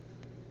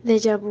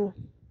Deja vu.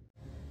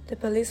 The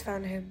police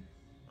found him,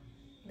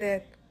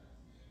 dead.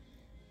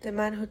 The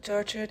man who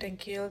tortured and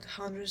killed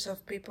hundreds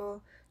of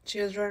people,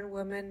 children,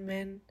 women,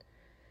 men.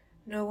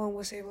 No one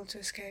was able to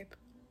escape.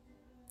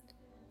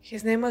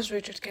 His name was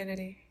Richard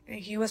Kennedy, and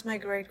he was my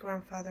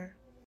great-grandfather.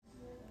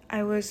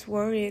 I was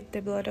worried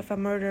the blood of a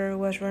murderer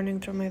was running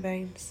through my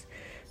veins,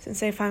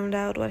 since I found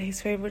out what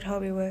his favorite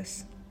hobby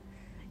was.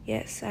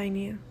 Yes, I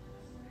knew.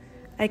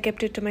 I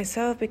kept it to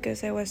myself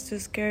because I was too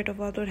scared of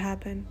what would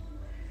happen.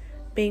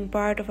 Being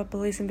part of a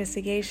police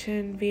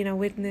investigation, being a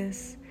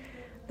witness,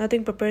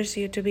 nothing prepares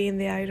you to be in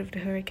the eye of the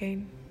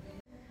hurricane.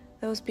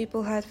 Those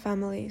people had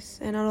families,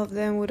 and all of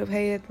them would have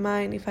hated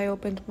mine if I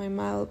opened my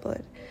mouth,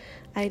 but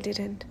I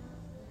didn't.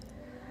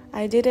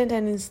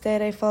 And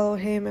instead I followed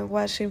him and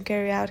watched him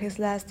carry out his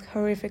last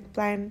horrific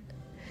plan,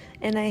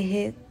 and I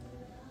hid.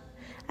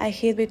 I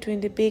hid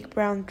between the big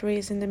brown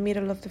trees in the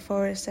middle of the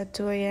forest at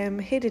 2 a.m.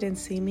 He didn't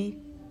see me.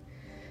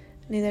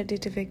 Neither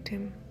did the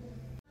victim.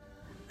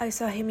 I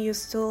saw him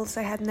use tools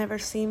I had never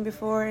seen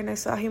before, and I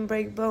saw him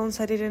break bones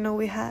I didn't know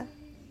we had.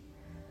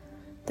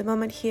 The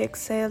moment he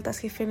exhaled as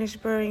he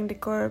finished burying the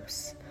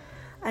corpse,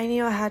 I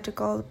knew I had to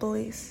call the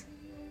police.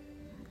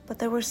 But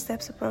there were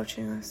steps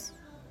approaching us.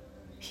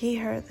 He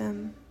heard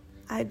them.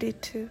 I did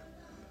too.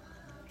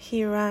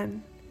 He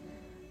ran,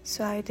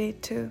 so I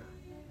did too.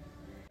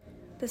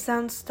 The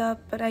sound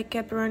stopped, but I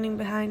kept running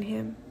behind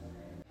him.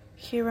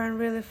 He ran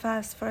really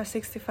fast for a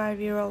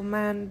 65-year-old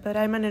man, but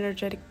I'm an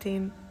energetic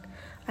teen.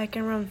 I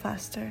can run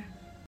faster.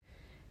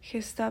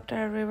 He stopped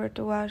at a river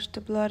to wash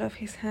the blood off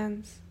his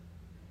hands.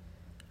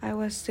 I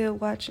was still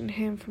watching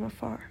him from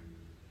afar.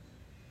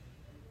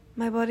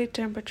 My body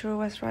temperature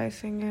was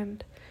rising,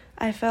 and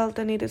I felt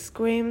the need to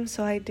scream,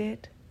 so I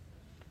did.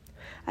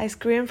 I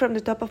screamed from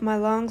the top of my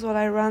lungs while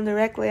I ran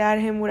directly at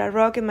him with a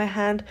rock in my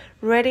hand,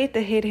 ready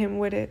to hit him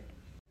with it.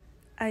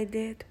 I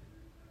did.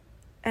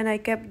 And I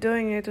kept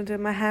doing it until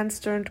my hands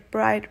turned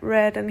bright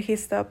red and he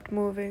stopped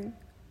moving.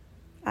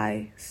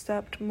 I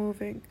stopped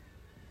moving.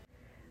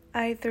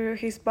 I threw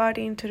his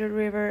body into the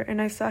river and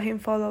I saw him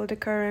follow the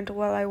current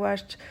while I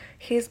washed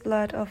his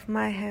blood off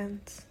my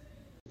hands.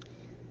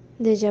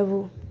 Deja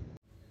vu.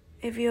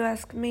 If you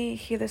ask me,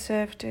 he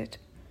deserved it.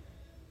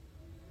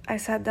 I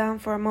sat down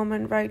for a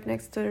moment right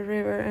next to the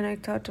river and I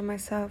thought to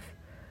myself,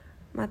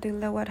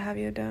 Matilda, what have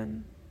you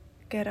done?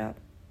 Get up.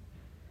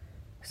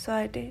 So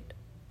I did.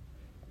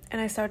 And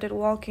I started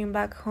walking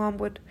back home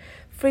with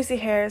frizzy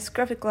hair,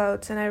 scruffy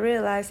clothes, and I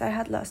realized I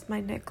had lost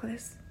my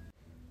necklace.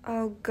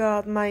 Oh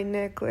God, my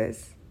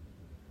necklace.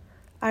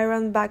 I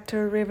ran back to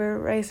the river,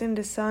 raising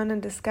the sun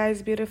and the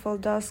sky's beautiful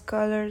dust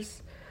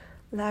colors,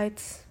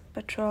 lights,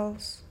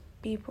 patrols,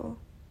 people.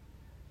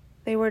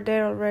 They were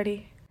there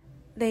already.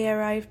 They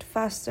arrived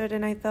faster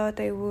than I thought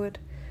they would,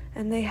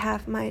 and they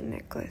have my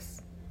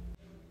necklace.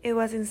 It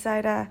was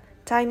inside a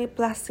tiny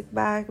plastic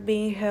bag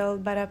being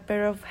held by a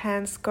pair of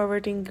hands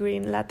covered in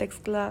green latex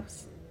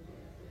gloves.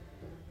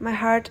 My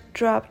heart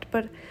dropped,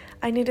 but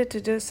I needed to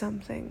do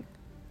something.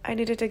 I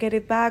needed to get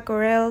it back,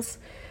 or else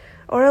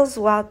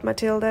what,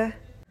 Matilda?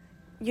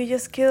 You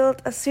just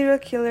killed a serial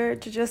killer,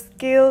 you just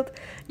killed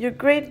your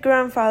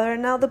great-grandfather,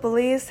 and now the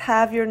police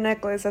have your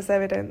necklace as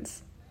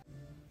evidence.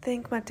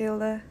 Think,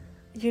 Matilda,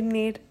 you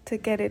need to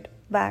get it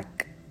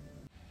back.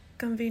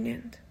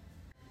 Convenient.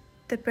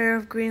 The pair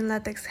of green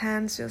latex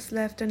hands just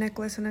left the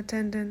necklace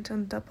unattended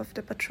on top of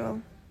the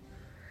patrol.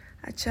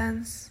 A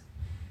chance.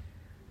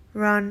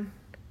 Run.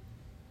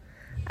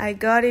 I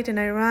got it and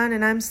I ran,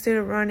 and I'm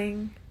still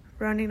running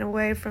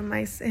away from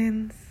my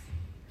sins.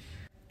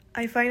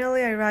 I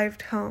finally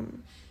arrived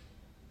home.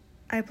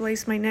 I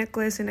placed my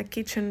necklace in a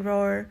kitchen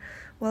drawer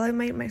while I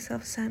made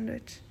myself a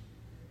sandwich.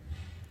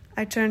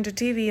 I turned the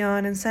TV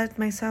on and sat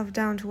myself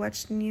down to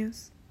watch the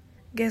news.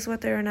 Guess what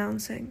they're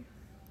announcing?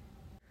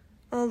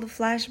 All the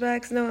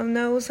flashbacks no one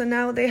knows, and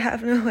now they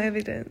have no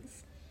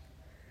evidence.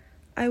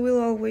 I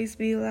will always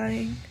be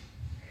lying.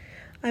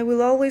 I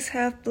will always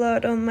have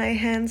blood on my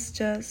hands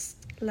just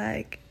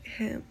like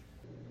him.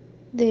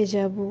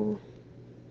 Deja vu.